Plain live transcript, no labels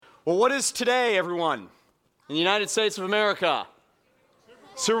Well, what is today, everyone? In the United States of America?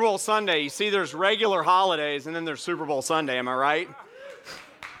 Super Bowl Sunday. You see, there's regular holidays, and then there's Super Bowl Sunday. Am I right?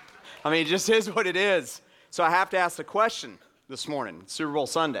 I mean, it just is what it is. So I have to ask the question this morning. It's Super Bowl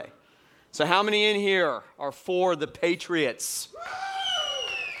Sunday. So how many in here are for the Patriots?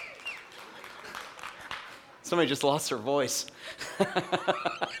 Somebody just lost their voice.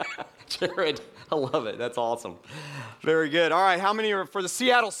 Jared, I love it. That's awesome. Very good. All right, how many are for the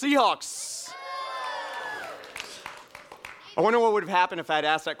Seattle Seahawks? I wonder what would have happened if I had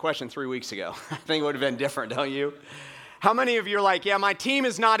asked that question 3 weeks ago. I think it would have been different, don't you? How many of you are like, yeah, my team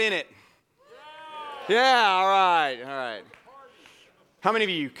is not in it? Yeah, all right. How many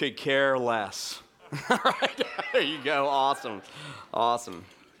of you could care less? All right, there you go. Awesome.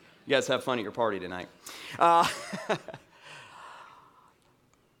 You guys have fun at your party tonight.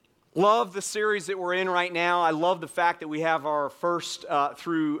 Love the series that we're in right now. I love the fact that we have our first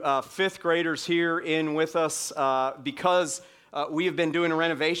through fifth graders here in with us because we have been doing a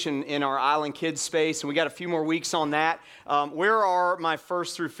renovation in our Island Kids space, and we got a few more weeks on that. Where are my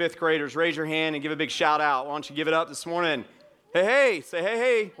first through fifth graders? Raise your hand and give a big shout out. Why don't you give it up this morning? Hey, say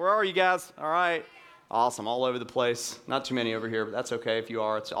hey, where are you guys? All right. Awesome, all over the place. Not too many over here, but that's okay if you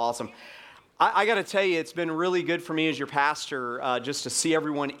are. It's awesome. I got to tell you, it's been really good for me as your pastor just to see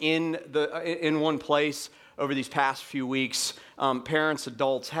everyone in one place over these past few weeks. Parents,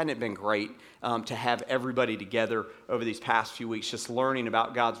 adults, hadn't it been great to have everybody together over these past few weeks, just learning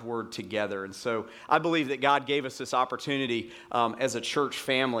about God's Word together. And so I believe that God gave us this opportunity as a church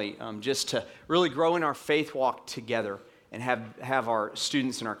family just to really grow in our faith walk together and have our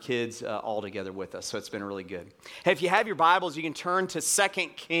students and our kids all together with us. So it's been really good. Hey, if you have your Bibles, you can turn to 2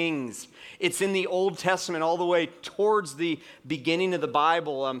 Kings. It's in the Old Testament all the way towards the beginning of the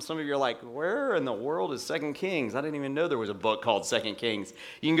Bible. Some of you are like, where in the world is 2 Kings? I didn't even know there was a book called 2 Kings.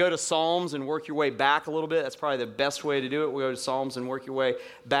 You can go to Psalms and work your way back a little bit. That's probably the best way to do it. We'll go to Psalms and work your way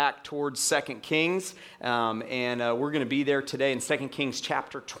back towards 2 Kings. And we're going to be there today in 2 Kings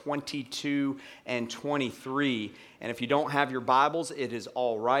chapter 22 and 23. And if you don't have your Bibles, it is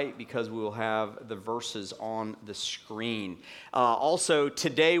all right because we will have the verses on the screen. Also,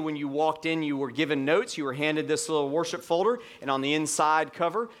 today when you walked in, you were given notes. You were handed this little worship folder, and on the inside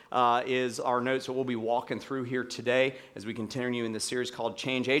cover is our notes that we'll be walking through here today as we continue in the series called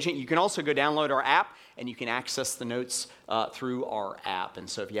Change Agent. You can also go download our app, and you can access the notes through our app. And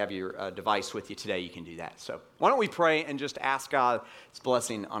so if you have your device with you today, you can do that. So why don't we pray and just ask God's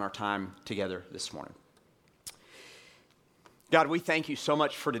blessing on our time together this morning. God, we thank you so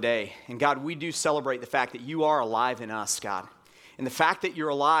much for today. And God, we do celebrate the fact that you are alive in us, God. And the fact that you're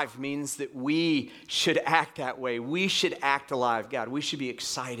alive means that we should act that way. We should act alive, God. We should be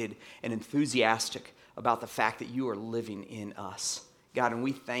excited and enthusiastic about the fact that you are living in us. God, and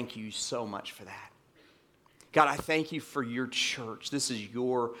we thank you so much for that. God, I thank you for your church. This is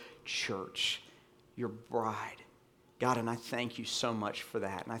your church, your bride. God, and I thank you so much for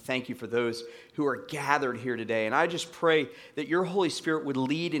that. And I thank you for those who are gathered here today. And I just pray that your Holy Spirit would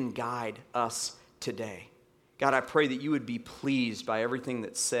lead and guide us today. God, I pray that you would be pleased by everything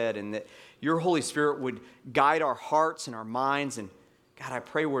that's said and that your Holy Spirit would guide our hearts and our minds. And God, I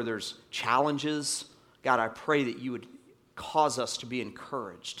pray where there's challenges, God, I pray that you would cause us to be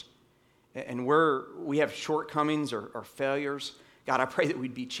encouraged. And where we have shortcomings or failures, God, I pray that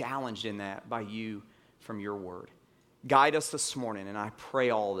we'd be challenged in that by you from your word. Guide us this morning, and I pray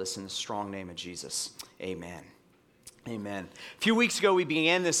all this in the strong name of Jesus. Amen. Amen. A few weeks ago, we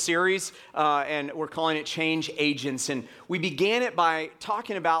began this series, and we're calling it Change Agents. And we began it by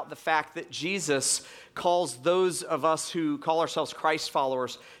talking about the fact that Jesus calls those of us who call ourselves Christ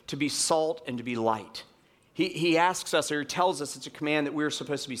followers to be salt and to be light. He asks us, or he tells us it's a command that we're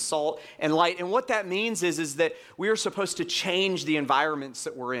supposed to be salt and light. And what that means is that we are supposed to change the environments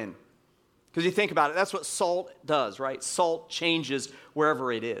that we're in. Because you think about it, that's what salt does, right? Salt changes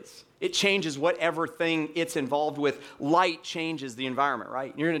wherever it is. It changes whatever thing it's involved with. Light changes the environment,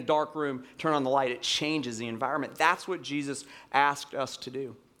 right? You're in a dark room, turn on the light, it changes the environment. That's what Jesus asked us to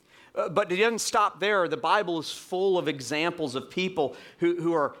do. But it doesn't stop there. The Bible is full of examples of people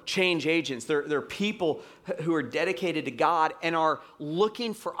who are change agents. They're people who are dedicated to God and are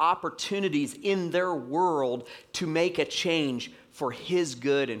looking for opportunities in their world to make a change for his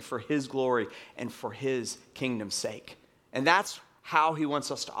good and for his glory and for his kingdom's sake. And that's how he wants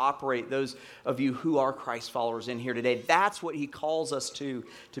us to operate, those of you who are Christ followers in here today. That's what he calls us to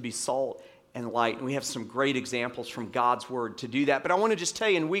be salt and light. And we have some great examples from God's word to do that. But I want to just tell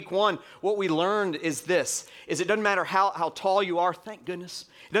you, in week one, what we learned is this, is it doesn't matter how tall you are, thank goodness.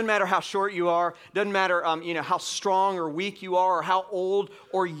 It doesn't matter how short you are. It doesn't matter how strong or weak you are or how old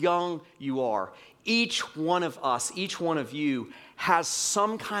or young you are. Each one of us, each one of you has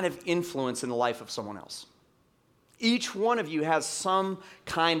some kind of influence in the life of someone else. Each one of you has some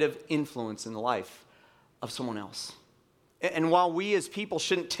kind of influence in the life of someone else. And while we as people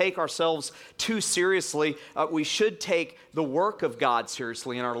shouldn't take ourselves too seriously, we should take the work of God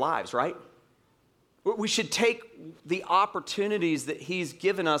seriously in our lives, right? We should take the opportunities that He's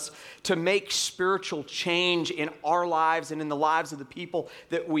given us to make spiritual change in our lives and in the lives of the people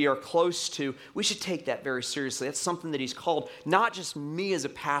that we are close to. We should take that very seriously. That's something that He's called not just me as a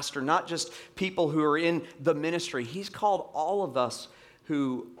pastor, not just people who are in the ministry. He's called all of us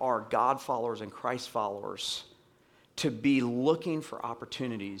who are God followers and Christ followers to be looking for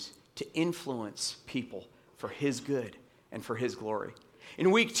opportunities to influence people for His good and for His glory.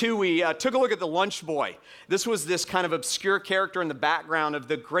 In week two, we took a look at the lunch boy. This was this kind of obscure character in the background of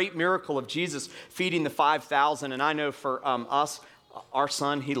the great miracle of Jesus feeding the 5,000. And I know for us, our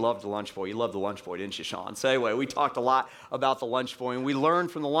son, he loved the lunch boy. You loved the lunch boy, didn't you, Sean? So anyway, we talked a lot about the lunch boy. And we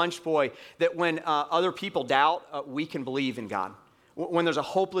learned from the lunch boy that when other people doubt, we can believe in God. When there's a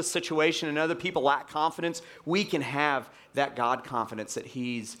hopeless situation and other people lack confidence, we can have that God confidence that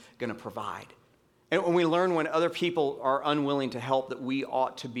He's going to provide. And when we learn when other people are unwilling to help, that we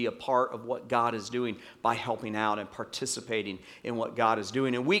ought to be a part of what God is doing by helping out and participating in what God is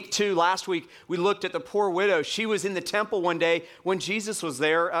doing. In week two, last week, we looked at the poor widow. She was in the temple one day when Jesus was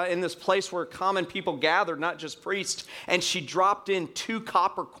there in this place where common people gathered, not just priests, and she dropped in 2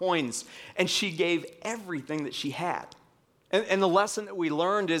 copper coins, and she gave everything that she had. And the lesson that we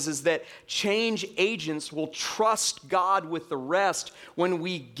learned is that change agents will trust God with the rest when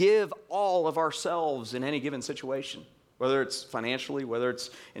we give all of ourselves in any given situation, whether it's financially, whether it's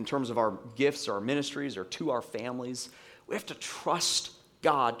in terms of our gifts or our ministries or to our families. We have to trust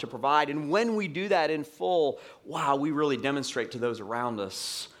God to provide. And when we do that in full, wow, we really demonstrate to those around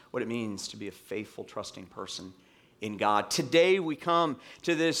us what it means to be a faithful, trusting person in God. Today we come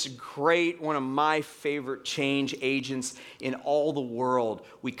to this great, one of my favorite change agents in all the world.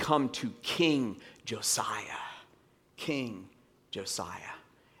 We come to King Josiah. King Josiah.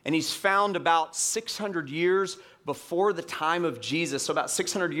 And he's found about 600 years before the time of Jesus, so about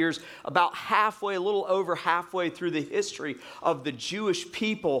 600 years, about halfway, a little over halfway through the history of the Jewish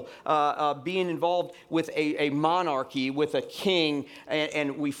people being involved with a monarchy, with a king,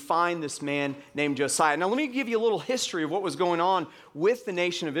 and we find this man named Josiah. Now let me give you a little history of what was going on with the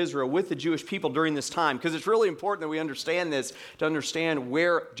nation of Israel, with the Jewish people during this time, because it's really important that we understand this, to understand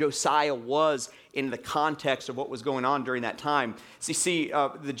where Josiah was in the context of what was going on during that time. So you see,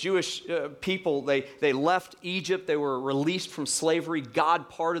 the Jewish people, they left Egypt. They were released from slavery. God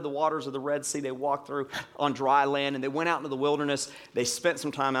parted the waters of the Red Sea. They walked through on dry land, and they went out into the wilderness. They spent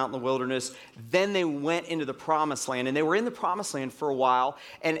some time out in the wilderness. Then they went into the Promised Land, and they were in the Promised Land for a while,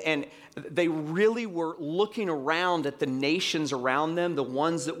 and they really were looking around at the nations around them, the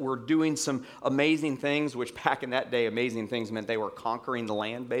ones that were doing some amazing things, which back in that day, amazing things meant they were conquering the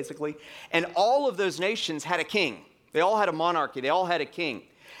land, basically. And all of those nations had a king. They all had a monarchy. They all had a king.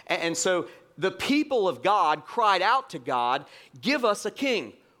 And so the people of God cried out to God, give us a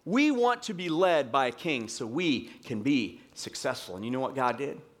king. We want to be led by a king so we can be successful. And you know what God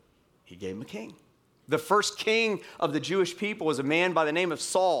did? He gave them a king. The first king of the Jewish people was a man by the name of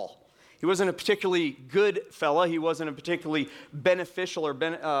Saul. He wasn't a particularly good fella. He wasn't a particularly beneficial or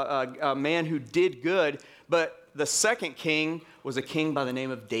a man who did good. But the second king was a king by the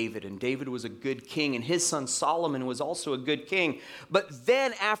name of David. And David was a good king. And his son Solomon was also a good king. But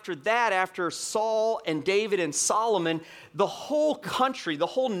then after that, after Saul and David and Solomon, the whole country, the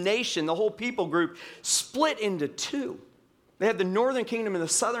whole nation, the whole people group split into two. They had the northern kingdom and the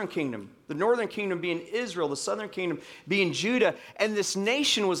southern kingdom. The northern kingdom being Israel, the southern kingdom being Judah. And this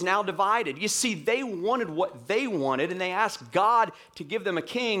nation was now divided. You see, they wanted what they wanted, and they asked God to give them a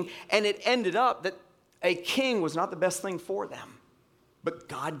king. And it ended up that a king was not the best thing for them. But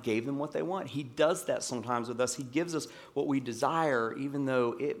God gave them what they want. He does that sometimes with us. He gives us what we desire, even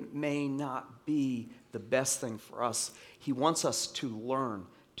though it may not be the best thing for us. He wants us to learn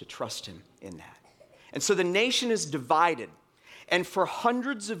to trust Him in that. And so the nation is divided. And for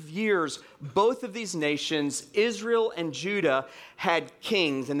hundreds of years, both of these nations, Israel and Judah, had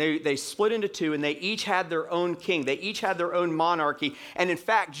kings. And they split into two, and they each had their own king. They each had their own monarchy. And in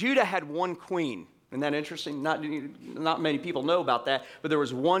fact, Judah had one queen. Isn't that interesting? Not many people know about that. But there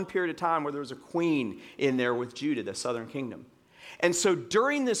was one period of time where there was a queen in there with Judah, the southern kingdom. And so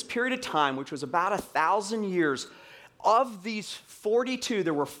during this period of time, which was about 1,000 years, of these 42,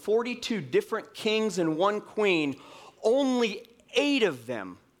 there were 42 different kings and one queen. Only 8 of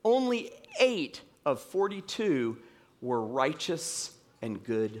them, only 8 of 42 were righteous and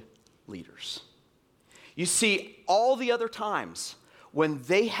good leaders. You see, all the other times when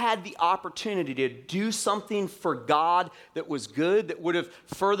they had the opportunity to do something for God that was good, that would have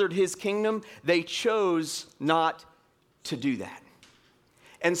furthered his kingdom, they chose not to do that.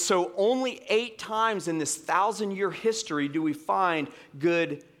 And so only 8 times in this 1,000-year history do we find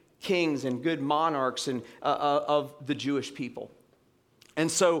good kings and good monarchs of the Jewish people.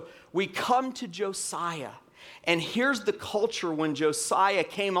 And so we come to Josiah. And here's the culture when Josiah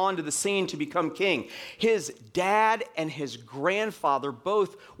came onto the scene to become king. His dad and his grandfather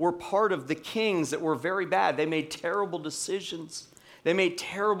both were part of the kings that were very bad. They made terrible decisions. They made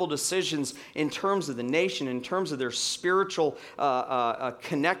terrible decisions in terms of the nation, in terms of their spiritual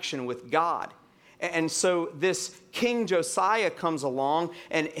connection with God. And so this King Josiah comes along,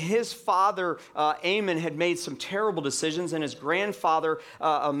 and his father, Amon, had made some terrible decisions, and his grandfather,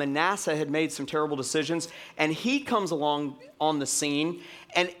 Manasseh, had made some terrible decisions. And he comes along on the scene,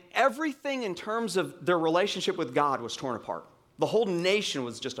 and everything in terms of their relationship with God was torn apart. The whole nation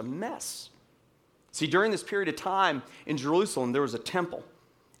was just a mess. See, during this period of time in Jerusalem, there was a temple,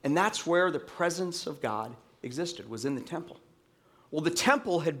 and that's where the presence of God existed, was in the temple. Well, the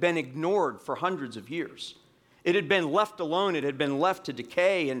temple had been ignored for hundreds of years. It had been left alone. It had been left to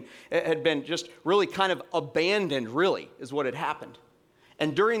decay, and it had been just really kind of abandoned, really, is what had happened.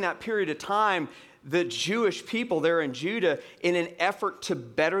 And during that period of time, the Jewish people there in Judah, in an effort to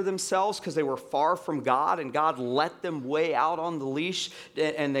better themselves because they were far from God, and God let them way out on the leash,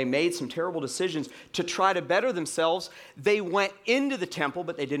 and they made some terrible decisions to try to better themselves, they went into the temple,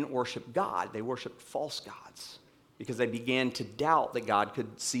 but they didn't worship God. They worshiped false gods, because they began to doubt that God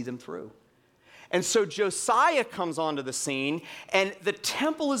could see them through. And so Josiah comes onto the scene, and the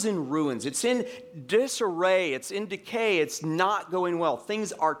temple is in ruins. It's in disarray. It's in decay. It's not going well.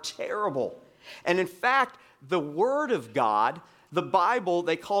 Things are terrible. And in fact, the Word of God, the Bible,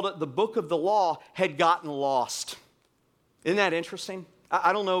 they called it the book of the law, had gotten lost. Isn't that interesting?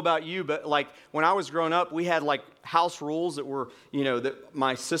 I don't know about you, but like when I was growing up, we had like house rules that were, that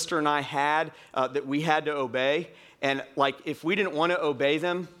my sister and I had that we had to obey. And like if we didn't want to obey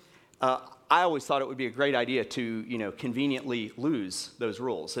them, I always thought it would be a great idea to, conveniently lose those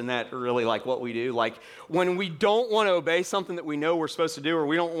rules. Isn't that really like what we do? Like when we don't want to obey something that we know we're supposed to do, or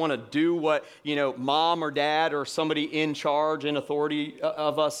we don't want to do what, mom or dad or somebody in charge and authority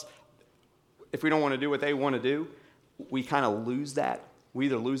of us, if we don't want to do what they want to do, we kind of lose that. We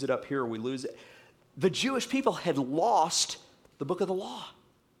either lose it up here or we lose it. The Jewish people had lost the book of the law.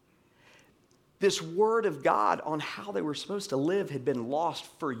 This word of God on how they were supposed to live had been lost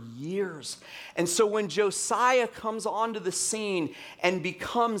for years. And so when Josiah comes onto the scene and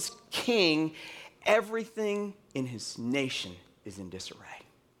becomes king, everything in his nation is in disarray.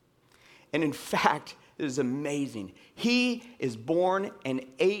 And in fact, it is amazing. He is born, and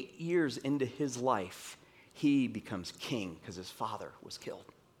 8 years into his life, he becomes king because his father was killed.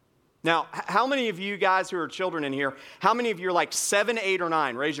 Now, how many of you guys who are children in here, how many of you are like 7, 8, or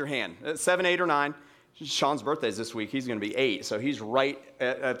 9? Raise your hand. 7, 8, or 9. Sean's birthday is this week. He's going to be 8, so he's right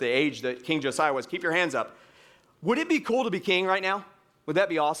at the age that King Josiah was. Keep your hands up. Would it be cool to be king right now? Would that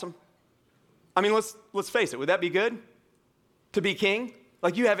be awesome? I mean, let's face it. Would that be good to be king?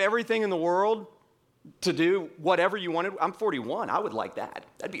 Like you have everything in the world to do whatever you wanted. I'm 41. I would like that.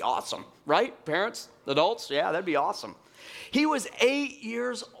 That'd be awesome, right? Parents, adults, yeah, that'd be awesome. He was 8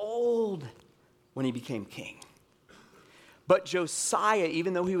 years old when he became king. But Josiah,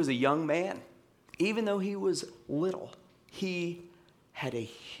 even though he was a young man, even though he was little, he had a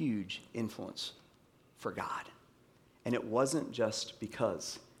huge influence for God. And it wasn't just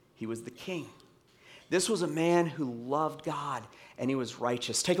because he was the king. This was a man who loved God and he was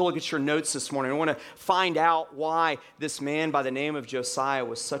righteous. Take a look at your notes this morning. I want to find out why this man by the name of Josiah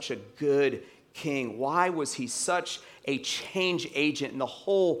was such a good king. Why was he such a change agent in the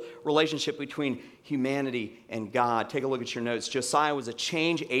whole relationship between humanity and God? Take a look at your notes. Josiah was a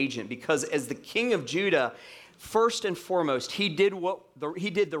change agent because as the king of Judah, first and foremost, he did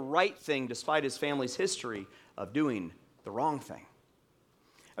the right thing despite his family's history of doing the wrong thing.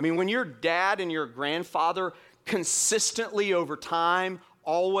 I mean, when your dad and your grandfather consistently over time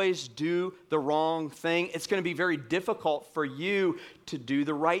always do the wrong thing. It's going to be very difficult for you to do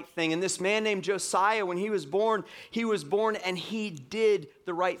the right thing. And this man named Josiah, when he was born and he did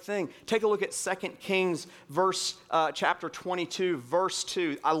the right thing. Take a look at 2 Kings chapter 22, verse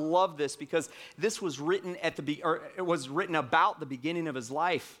 2. I love this because this was written it was written about the beginning of his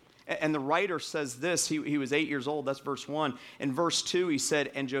life. And the writer says this, he was 8 years old, that's verse 1. In verse 2, he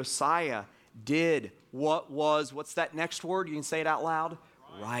said, and Josiah did what's that next word? You can say it out loud.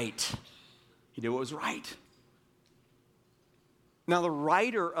 Right. He did what was right. Now, the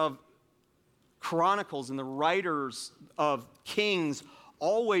writer of Chronicles and the writers of Kings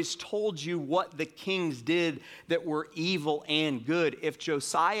always told you what the kings did that were evil and good. If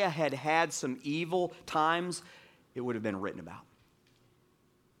Josiah had had some evil times, it would have been written about.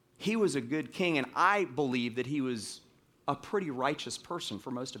 He was a good king, and I believe that he was a pretty righteous person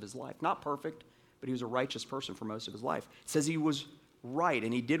for most of his life. Not perfect, but he was a righteous person for most of his life. It says he was right,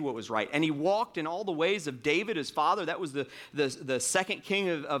 and he did what was right. And he walked in all the ways of David, his father. That was the second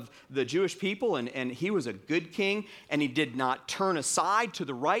king of the Jewish people, and he was a good king, and he did not turn aside to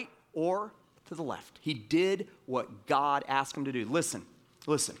the right or to the left. He did what God asked him to do. Listen,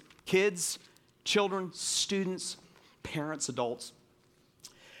 kids, children, students, parents, adults.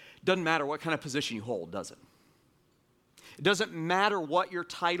 Doesn't matter what kind of position you hold, does it? It doesn't matter what your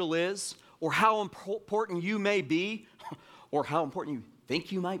title is or how important you may be or how important you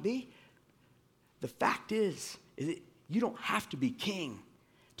think you might be. The fact is that you don't have to be king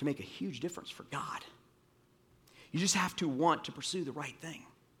to make a huge difference for God. You just have to want to pursue the right thing.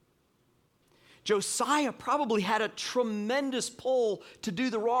 Josiah probably had a tremendous pull to do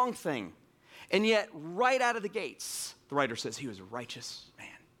the wrong thing. And yet, right out of the gates, the writer says he was a righteous man.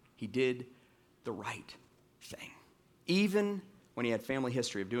 He did the right thing, even when he had family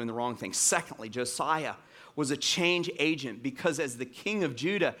history of doing the wrong thing. Secondly, Josiah was a change agent because as the king of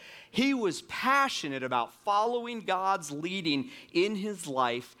Judah, he was passionate about following God's leading in his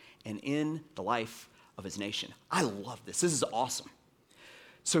life and in the life of his nation. I love this. This is awesome.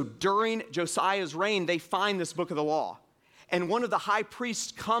 So during Josiah's reign, they find this book of the law. And one of the high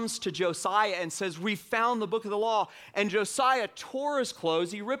priests comes to Josiah and says, we found the book of the law. And Josiah tore his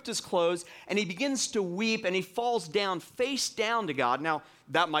clothes, he ripped his clothes, and he begins to weep, and he falls down, face down to God. Now,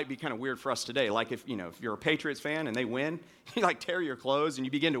 that might be kind of weird for us today. Like if you're a Patriots fan and they win, you like tear your clothes and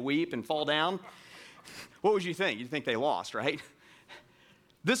you begin to weep and fall down. What would you think? You'd think they lost, right?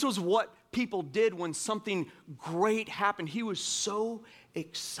 This was what people did when something great happened. He was so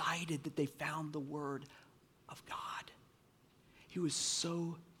excited that they found the word of God. He was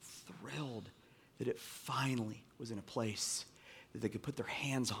so thrilled that it finally was in a place that they could put their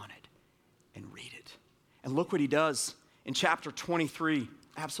hands on it and read it. And look what he does in chapter 23.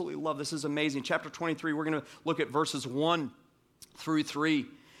 Absolutely love this. This is amazing. Chapter 23, we're going to look at verses 1 through 3.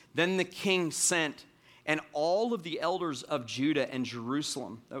 Then the king sent, and all of the elders of Judah and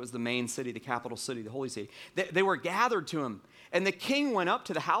Jerusalem, that was the main city, the capital city, the holy city, they were gathered to him. And the king went up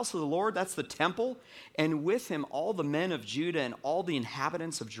to the house of the Lord, that's the temple, and with him all the men of Judah and all the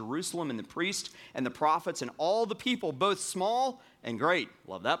inhabitants of Jerusalem and the priests and the prophets and all the people, both small and great.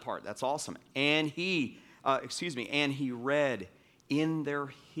 Love that part, that's awesome. And he read in their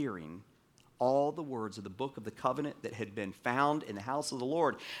hearing all the words of the book of the covenant that had been found in the house of the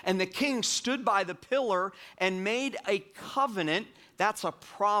Lord. And the king stood by the pillar and made a covenant. That's a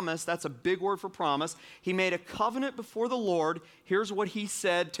promise. That's a big word for promise. He made a covenant before the Lord. Here's what he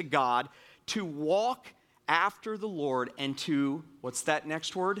said to God: to walk after the Lord and to, what's that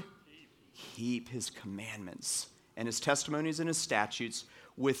next word? Keep his commandments and his testimonies and his statutes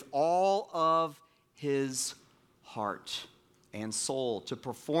with all of his heart and soul, to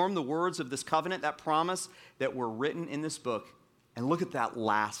perform the words of this covenant, that promise that were written in this book. And look at that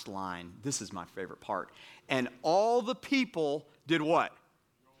last line. This is my favorite part. And all the people did what?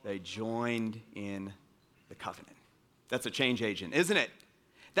 They joined in the covenant. That's a change agent, isn't it?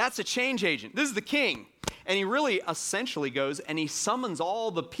 That's a change agent. This is the king. And he really essentially goes and he summons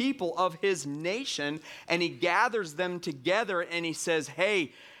all the people of his nation and he gathers them together and he says,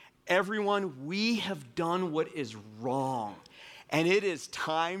 hey, everyone, we have done what is wrong. And it is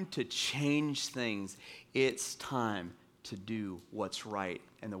time to change things. It's time to do what's right.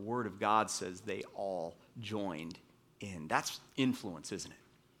 And the word of God says they all joined in. That's influence, isn't it?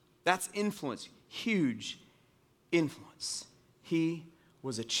 That's influence, huge influence. He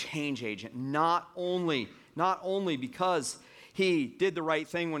was a change agent, not only because he did the right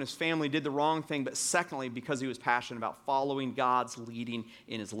thing when his family did the wrong thing, but secondly, because he was passionate about following God's leading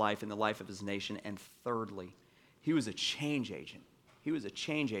in his life, in the life of his nation. And thirdly, he was a change agent. He was a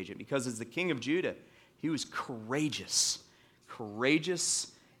change agent because as the king of Judah, he was courageous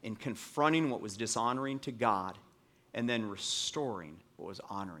courageous in confronting what was dishonoring to God and then restoring what was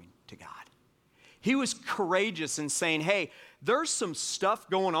honoring to God. He was courageous in saying, hey, there's some stuff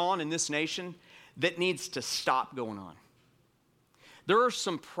going on in this nation that needs to stop going on. There are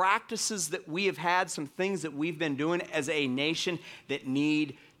some practices that we have had, some things that we've been doing as a nation that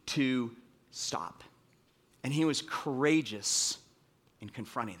need to stop. And he was courageous in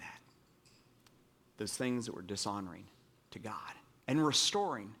confronting that. Those things that were dishonoring to God and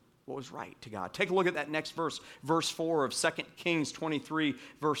restoring what was right to God. Take a look at that next verse, verse 4 of 2 Kings 23,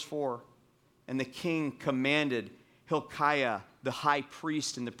 verse 4. And the king commanded Hilkiah, the high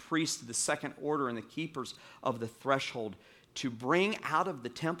priest, and the priests of the second order, and the keepers of the threshold, to bring out of the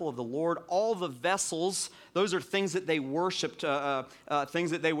temple of the Lord all the vessels. Those are things that they worshipped,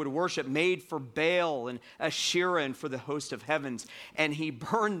 things that they would worship, made for Baal and Asherah and for the host of heavens. And he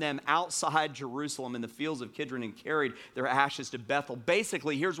burned them outside Jerusalem in the fields of Kidron and carried their ashes to Bethel.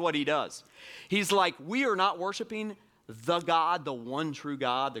 Basically, here's what he does. He's like, we are not worshiping the God, the one true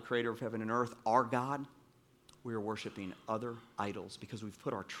God, the creator of heaven and earth, our God. We are worshiping other idols because we've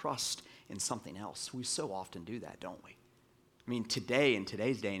put our trust in something else. We so often do that, don't we? I mean, today, in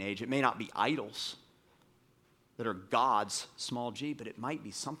today's day and age, it may not be idols that are gods, small g, but it might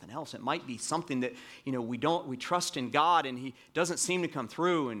be something else. It might be something that, we trust in God and he doesn't seem to come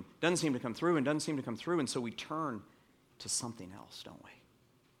through and doesn't seem to come through and doesn't seem to come through. And so we turn to something else, don't we?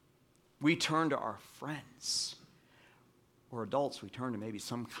 We turn to our friends. Or adults, we turn to maybe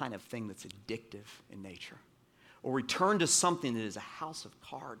some kind of thing that's addictive in nature. Or we turn to something that is a house of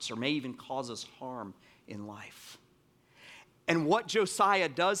cards or may even cause us harm in life. And what Josiah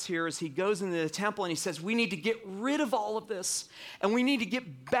does here is he goes into the temple and he says, we need to get rid of all of this and we need to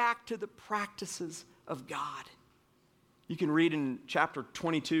get back to the practices of God. You can read in chapter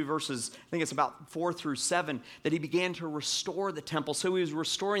 22, verses, I think it's about 4 through 7, that he began to restore the temple. So he was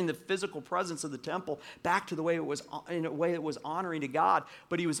restoring the physical presence of the temple back to the way it was, in a way that was honoring to God.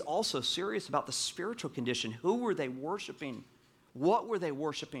 But he was also serious about the spiritual condition. Who were they worshiping? What were they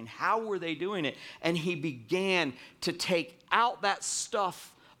worshiping? How were they doing it? And he began to take out that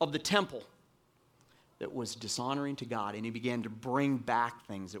stuff of the temple that was dishonoring to God, and he began to bring back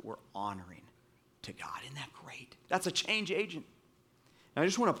things that were honoring to God. Isn't that great? That's a change agent. Now, I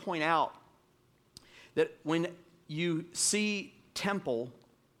just want to point out that when you see temple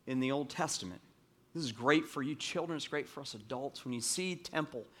in the Old Testament, this is great for you children, it's great for us adults. When you see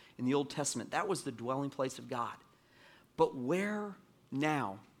temple in the Old Testament, that was the dwelling place of God. But where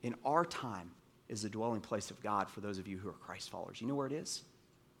now, in our time, is the dwelling place of God for those of you who are Christ followers? You know where it is?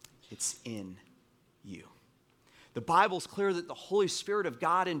 It's in you. The Bible's clear that the Holy Spirit of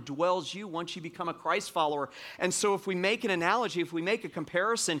God indwells you once you become a Christ follower. And so if we make an analogy, if we make a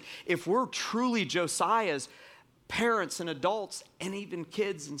comparison, if we're truly Josiah's, parents and adults and even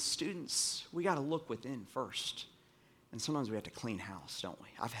kids and students, we got to look within first. And sometimes we have to clean house, don't we?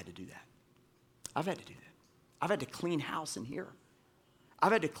 I've had to do that. I've had to clean house in here.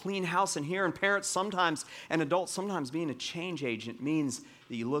 I've had to clean house in here. And parents sometimes, and adults sometimes, being a change agent means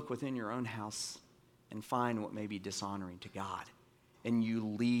that you look within your own house and find what may be dishonoring to God. And you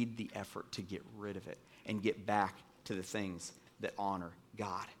lead the effort to get rid of it and get back to the things that honor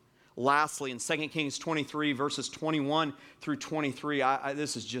God. Lastly, in 2 Kings 23, verses 21 through 23,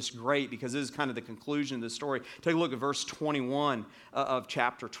 this is just great because this is kind of the conclusion of the story. Take a look at verse 21 of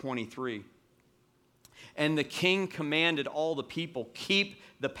chapter 23. And the king commanded all the people, keep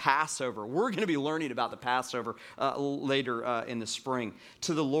the Passover. We're going to be learning about the Passover later in the spring.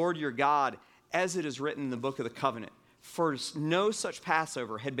 To the Lord your God, as it is written in the book of the covenant. For no such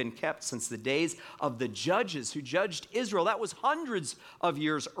Passover had been kept since the days of the judges who judged Israel. That was hundreds of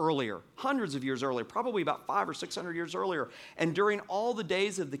years earlier, probably about 500 or 600 years earlier. And during all the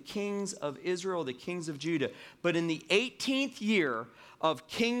days of the kings of Israel, the kings of Judah. But in the 18th year of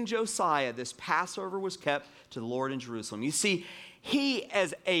King Josiah, this Passover was kept to the Lord in Jerusalem. You see, he,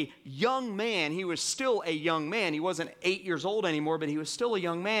 as a young man, he was still a young man. He wasn't 8 years old anymore, but he was still a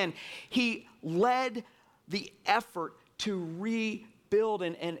young man. He led the effort to rebuild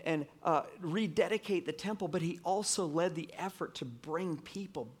and rededicate the temple, but he also led the effort to bring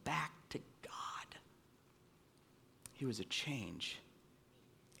people back to God. He was a change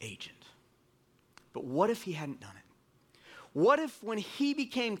agent. But what if he hadn't done it? What if when he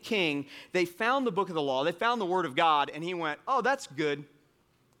became king, they found the book of the law, they found the word of God, and he went, oh, that's good,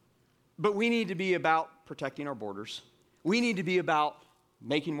 but we need to be about protecting our borders. We need to be about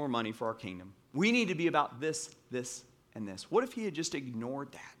making more money for our kingdom. We need to be about this, this, and this. What if he had just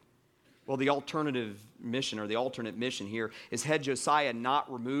ignored that? Well, the alternative mission or the alternate mission here is had Josiah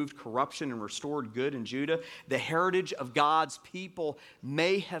not removed corruption and restored good in Judah, the heritage of God's people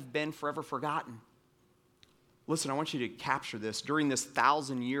may have been forever forgotten. Listen, I want you to capture this. During this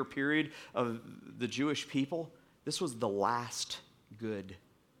 1,000-year period of the Jewish people, this was the last good,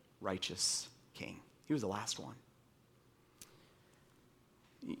 righteous king. He was the last one.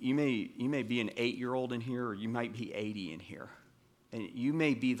 You may be an 8-year-old in here, or you might be 80 in here. And you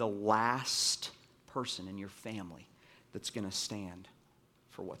may be the last person in your family that's going to stand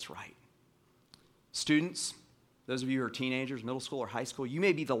for what's right. Students, those of you who are teenagers, middle school or high school, you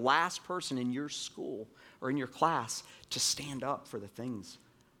may be the last person in your school or in your class to stand up for the things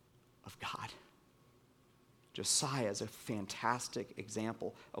of God. Josiah is a fantastic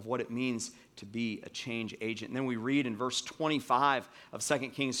example of what it means to be a change agent. And then we read in verse 25 of 2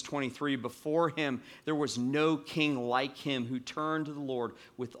 Kings 23, before him there was no king like him who turned to the Lord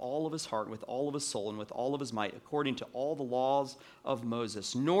with all of his heart, with all of his soul, and with all of his might, according to all the laws of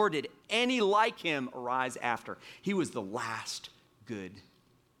Moses. Nor did any like him arise after. He was the last good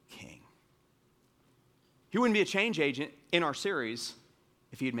king. He wouldn't be a change agent in our series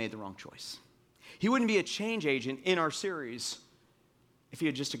if he had made the wrong choice. He wouldn't be a change agent in our series if he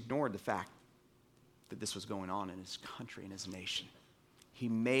had just ignored the fact that this was going on in his country and his nation. He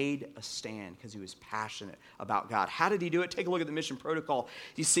made a stand because he was passionate about God. How did he do it? Take a look at the mission protocol.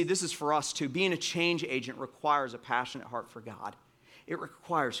 You see, this is for us too. Being a change agent requires a passionate heart for God. It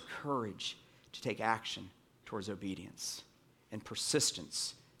requires courage to take action towards obedience and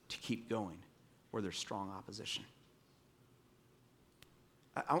persistence to keep going where there's strong opposition.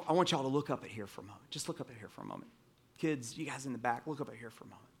 I want y'all to look up at here for a moment. Just look up at here for a moment. Kids, you guys in the back, look up at here for a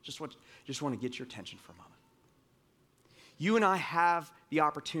moment. Just want to get your attention for a moment. You and I have the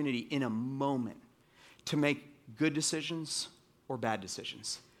opportunity in a moment to make good decisions or bad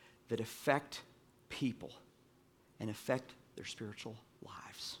decisions that affect people and affect their spiritual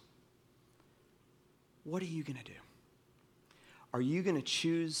lives. What are you going to do? Are you going to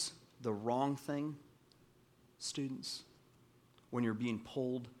choose the wrong thing, students, when you're being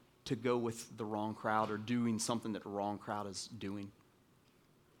pulled to go with the wrong crowd or doing something that the wrong crowd is doing?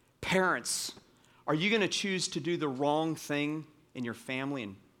 Parents, are you going to choose to do the wrong thing in your family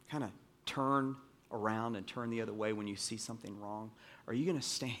and kind of turn around and turn the other way when you see something wrong? Are you going to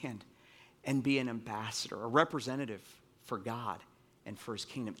stand and be an ambassador, a representative for God and for his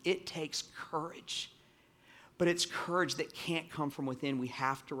kingdom? It takes courage. But it's courage that can't come from within. We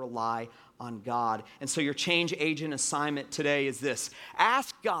have to rely on God. And so your change agent assignment today is this.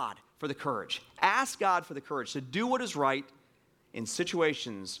 Ask God for the courage. Ask God for the courage to do what is right in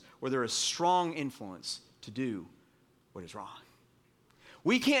situations where there is strong influence to do what is wrong.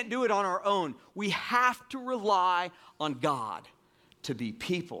 We can't do it on our own. We have to rely on God to be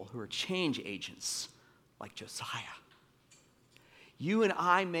people who are change agents like Josiah. You and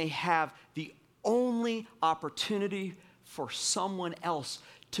I may have the only opportunity for someone else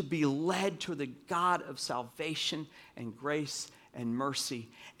to be led to the God of salvation and grace and mercy.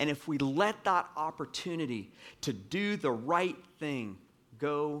 And if we let that opportunity to do the right thing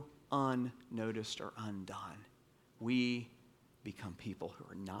go unnoticed or undone, we become people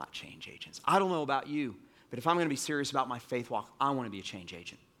who are not change agents. I don't know about you, but if I'm going to be serious about my faith walk, I want to be a change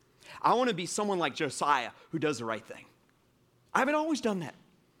agent. I want to be someone like Josiah who does the right thing. I haven't always done that.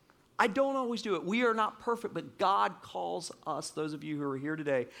 I don't always do it. We are not perfect, but God calls us, those of you who are here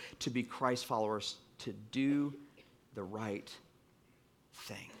today, to be Christ followers, to do the right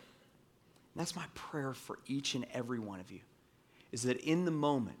thing. And that's my prayer for each and every one of you, is that in the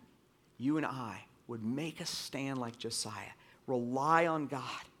moment, you and I would make a stand like Josiah, rely on God,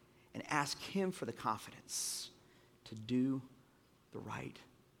 and ask him for the confidence to do the right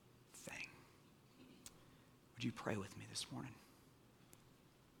thing. Would you pray with me this morning?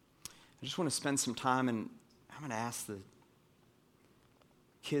 I just want to spend some time, and I'm going to ask the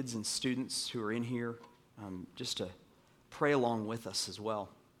kids and students who are in here just to pray along with us as well.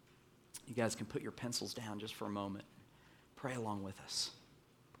 You guys can put your pencils down just for a moment. Pray along with us.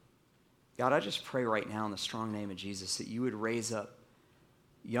 God, I just pray right now in the strong name of Jesus that you would raise up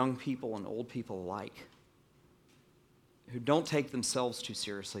young people and old people alike who don't take themselves too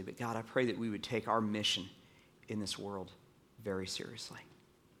seriously. But God, I pray that we would take our mission in this world very seriously.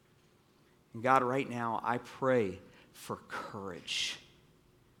 And God, right now, I pray for courage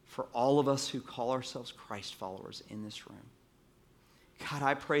for all of us who call ourselves Christ followers in this room. God,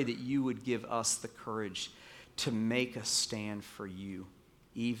 I pray that you would give us the courage to make a stand for you,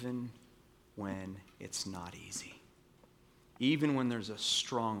 even when it's not easy, even when there's a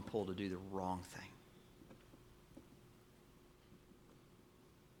strong pull to do the wrong thing.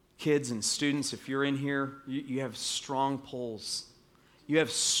 Kids and students, if you're in here, you have strong pulls. You have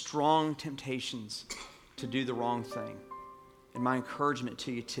strong temptations to do the wrong thing. And my encouragement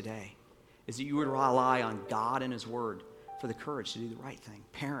to you today is that you would rely on God and His Word for the courage to do the right thing.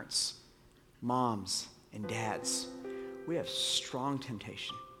 Parents, moms, and dads, we have strong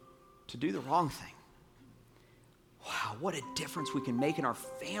temptation to do the wrong thing. Wow, what a difference we can make in our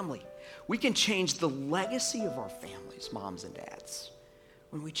family. We can change the legacy of our families, moms and dads,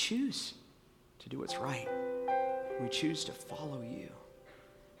 when we choose to do what's right. When we choose to follow you.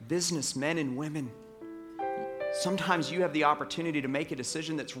 Businessmen and women, sometimes you have the opportunity to make a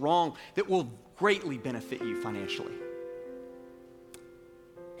decision that's wrong that will greatly benefit you financially.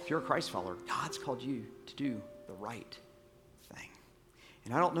 If you're a Christ follower, God's called you to do the right thing.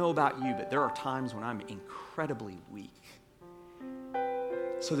 And I don't know about you, but there are times when I'm incredibly weak.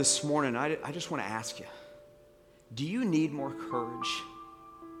 So this morning, I just want to ask you, do you need more courage?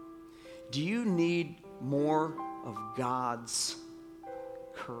 Do you need more of God's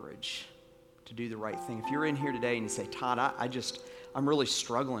courage to do the right thing? If you're in here today and you say, Todd, I'm really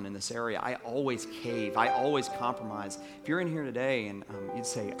struggling in this area. I always cave. I always compromise. If you're in here today and you'd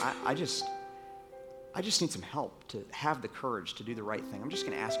say, I just need some help to have the courage to do the right thing, I'm just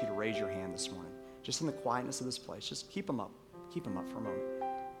going to ask you to raise your hand this morning, just in the quietness of this place. Just keep them up. Keep them up for a moment.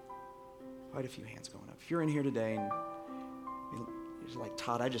 Quite a few hands going up. If you're in here today and you're like,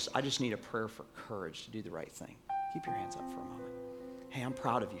 Todd, I just need a prayer for courage to do the right thing, keep your hands up for a moment. Hey, I'm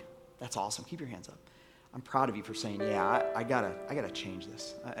proud of you. That's awesome. Keep your hands up. I'm proud of you for saying, yeah, I gotta change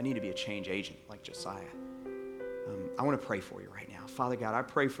this. I need to be a change agent like Josiah. I want to pray for you right now. Father God, I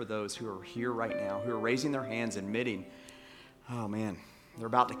pray for those who are here right now, who are raising their hands, admitting, oh man, they're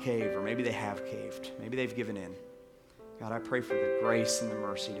about to cave, or maybe they have caved. Maybe they've given in. God, I pray for the grace and the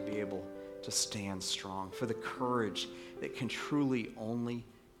mercy to be able to stand strong, for the courage that can truly only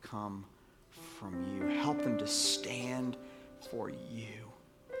come from you. Help them to stand for you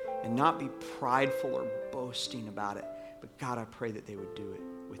and not be prideful or boasting about it. But God, I pray that they would do it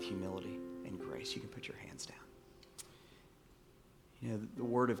with humility and grace. You can put your hands down. You know, the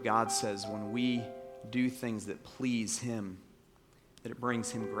Word of God says when we do things that please Him, that it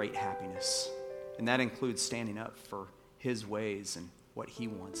brings Him great happiness. And that includes standing up for His ways and what He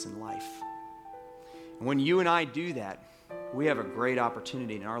wants in life. And when you and I do that, we have a great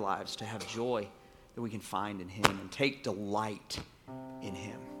opportunity in our lives to have joy that we can find in Him and take delight in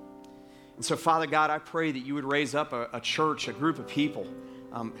Him. And so, Father God, I pray that you would raise up a church, a group of people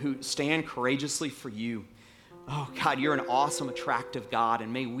who stand courageously for you. Oh, God, you're an awesome, attractive God,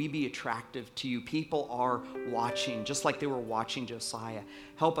 and may we be attractive to you. People are watching, just like they were watching Josiah.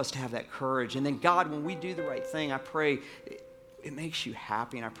 Help us to have that courage. And then, God, when we do the right thing, I pray it makes you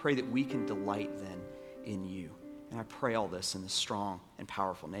happy, and I pray that we can delight then in you. And I pray all this in the strong and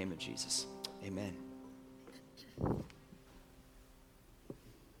powerful name of Jesus. Amen.